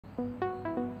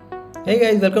Hey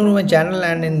guys, welcome to my channel,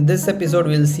 and in this episode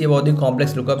we'll see about the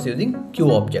complex lookups using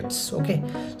Q objects. Okay,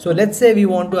 so let's say we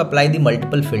want to apply the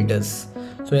multiple filters.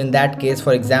 So in that case,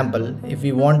 for example, if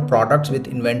we want products with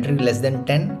inventory less than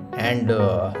 10 and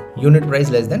unit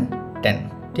price less than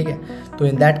 10, okay, so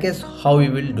in that case how we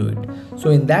will do it?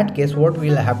 So in that case what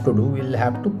we'll have to do, we'll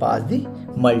have to pass the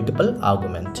multiple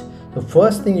argument. So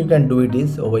first thing you can do it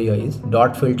is over here is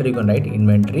dot filter. You can write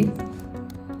inventory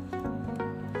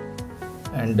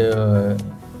and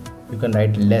you can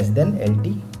write less than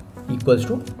LT equals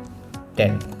to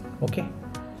 10, okay,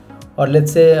 or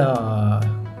let's say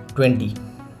 20,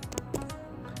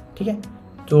 okay.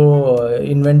 So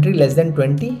inventory less than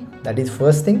 20, that is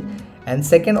first thing, and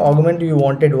second argument you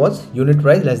wanted was unit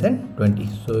price less than 20.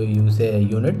 So you say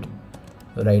unit,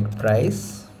 write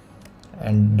price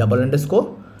and double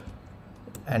underscore,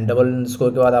 and double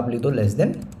underscore के बाद आप लिख दो less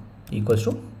than equals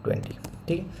to 20,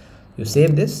 okay. You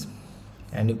save this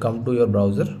and you come to your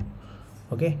browser.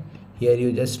 Okay, here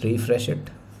you just refresh it.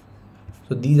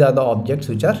 So these are the objects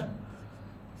which are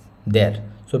there.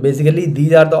 So basically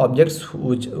these are the objects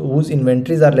whose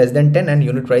inventories are less than 10 and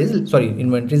unit price,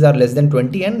 inventories are less than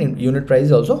 20 and unit price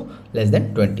is also less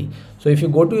than 20. So if you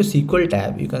go to your SQL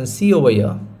tab, you can see over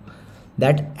here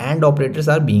that AND operators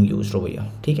are being used over here.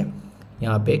 ठीक है,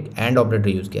 यहाँ पे एक AND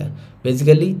operator use किया है.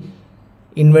 Basically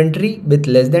inventory with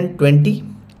less than 20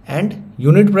 and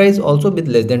unit price also with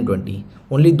less than 20,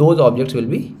 only those objects will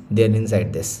be there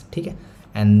inside this, okay,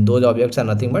 and those objects are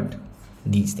nothing but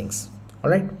these things. All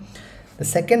right, the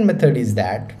second method is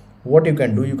that what you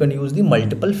can do, you can use the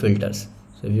multiple filters.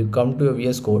 So if you come to your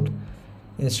VS Code,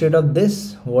 instead of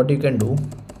this, what you can do,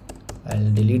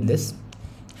 I'll delete this,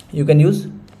 you can use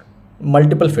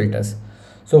multiple filters.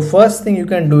 So first thing you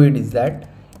can do it is that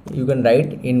you can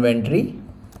write inventory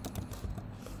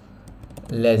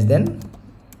less than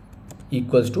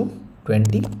equals to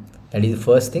 20, that is the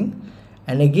first thing,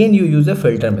 and again you use a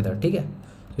filter method, okay.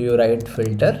 So you write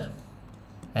filter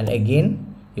and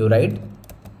again you write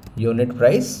unit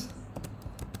price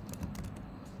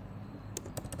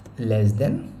less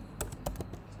than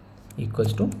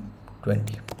equals to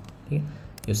 20, okay.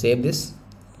 You save this.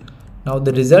 Now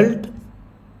the result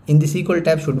in the SQL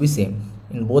tab should be same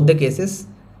in both the cases.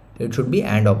 It should be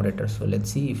AND operator. So let's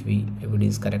see if it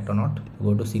is correct or not.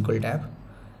 Go to SQL tab,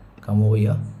 come over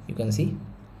here, you can see.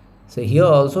 So here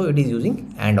also it is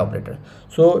using AND operator.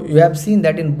 So you have seen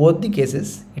that in both the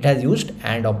cases it has used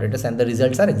AND operators and the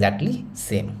results are exactly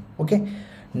same, okay.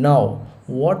 Now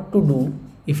what to do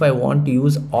if I want to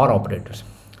use OR operators,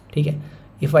 okay.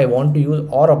 If I want to use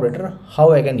OR operator,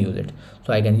 how I can use it?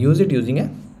 So I can use it using a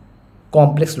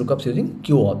complex lookups using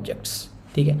Q objects,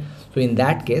 okay. So in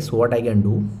that case what I can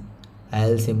do,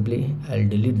 I'll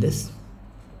delete this,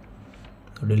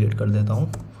 तो delete कर देता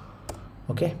हूँ,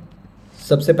 okay.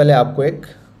 सबसे पहले आपको एक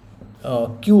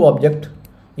Q object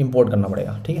import करना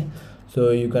पड़ेगा, ठीक है.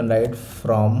 So you can write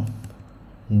from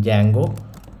Django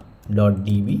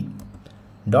 .db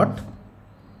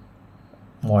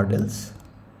 .models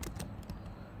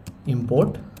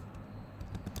import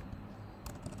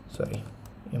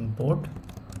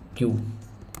Q,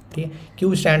 ठीक है.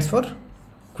 Q stands for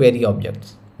query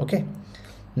objects, okay.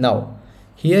 Now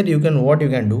here you can, what you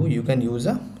can do, you can use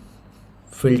a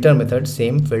filter method,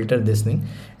 same filter this thing,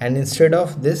 and instead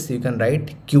of this you can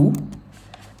write Q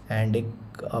and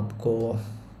एक आपको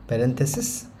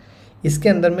parenthesis, इसके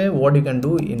अंदर में what you can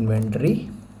do, inventory,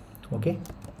 okay,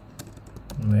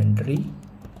 inventory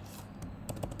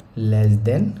less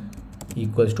than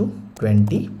equals to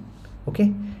 20,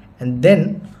 okay, and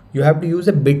then you have to use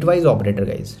a bitwise operator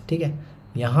guys, ठीक है.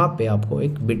 यहाँ पे आपको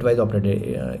एक bitwise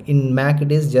operator, in Mac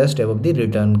it is just above the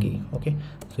return key, okay.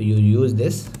 So you use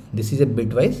this is a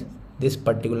bitwise, this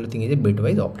particular thing is a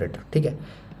bitwise operator, ठीक है.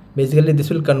 Basically this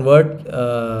will convert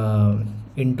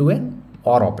into an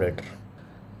OR operator.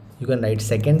 You can write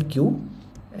second Q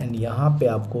and यहाँ पे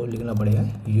आपको लिखना पड़ेगा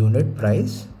unit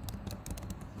price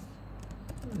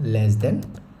less than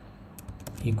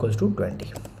equals to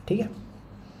 20, ठीक है.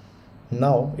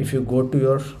 Now if you go to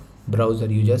your browser,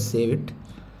 you just save it,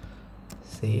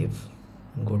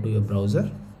 go to your browser,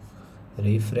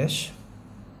 refresh.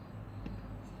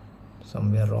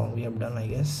 Somewhere wrong we have done, I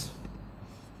guess.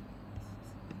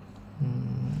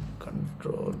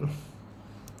 Control,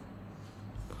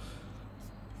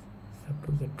 have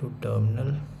to get to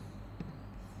terminal.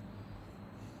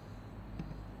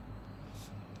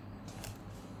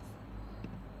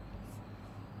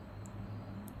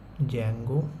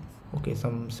 Django, okay,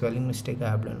 some spelling mistake I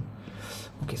have done,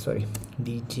 okay, sorry,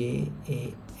 DJANGO,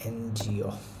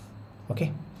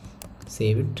 okay.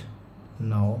 Save it.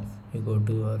 Now you go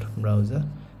to your browser,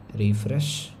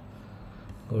 refresh,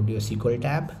 go to your SQL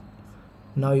tab.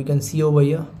 Now you can see over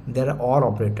here there are all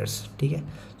operators. Okay,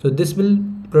 so this will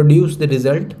produce the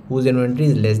result whose inventory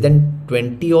is less than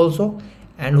 20 also,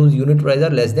 and whose unit price are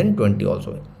less than 20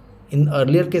 also. In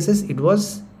earlier cases it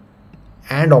was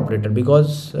AND operator,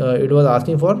 because it was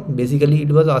asking for, basically it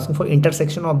was asking for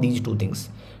intersection of these two things.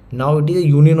 Now it is a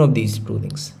union of these two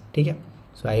things. Okay,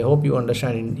 so I hope you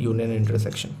understand union and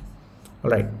intersection. All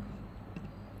right,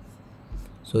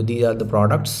 so these are the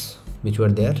products which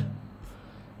were there.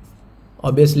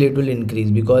 Obviously it will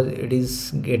increase because it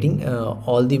is getting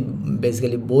all the,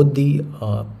 basically both the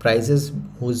prices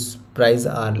whose price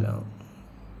are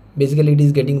basically it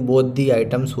is getting both the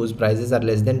items whose prices are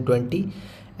less than 20,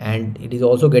 and it is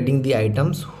also getting the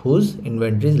items whose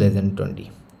inventory is less than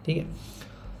 20. Okay,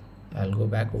 I'll go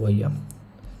back over here.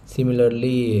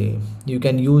 Similarly you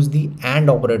can use the AND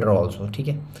operator also.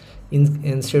 Okay,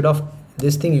 instead of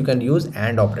this thing you can use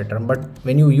AND operator, but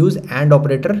when you use AND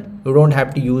operator you don't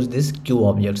have to use this Q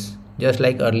objects. Just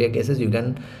like earlier cases you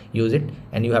can use it,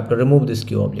 and you have to remove this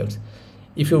Q objects.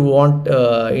 If you want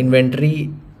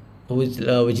inventory which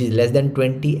is less than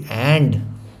 20 and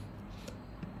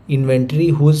inventory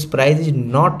whose price is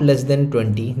not less than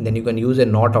 20, then you can use a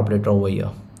NOT operator over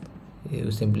here.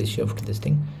 You simply shift this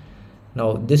thing.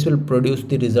 Now this will produce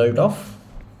the result of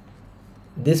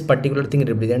this particular thing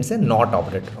represents a NOT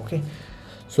operator. Okay,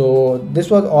 so this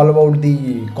was all about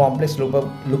the complex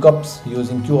lookups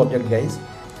using Q object, guys.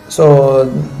 So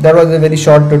that was a very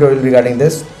short tutorial regarding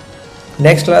this.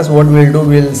 Next class what we'll do,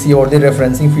 we'll see about the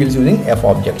referencing fields using F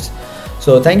objects.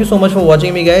 So thank you so much for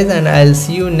watching me, guys, and I'll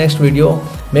see you in next video.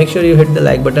 Make sure you hit the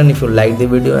like button if you like the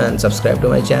video, and subscribe to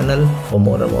my channel for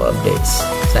more and more updates.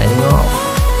 Signing off.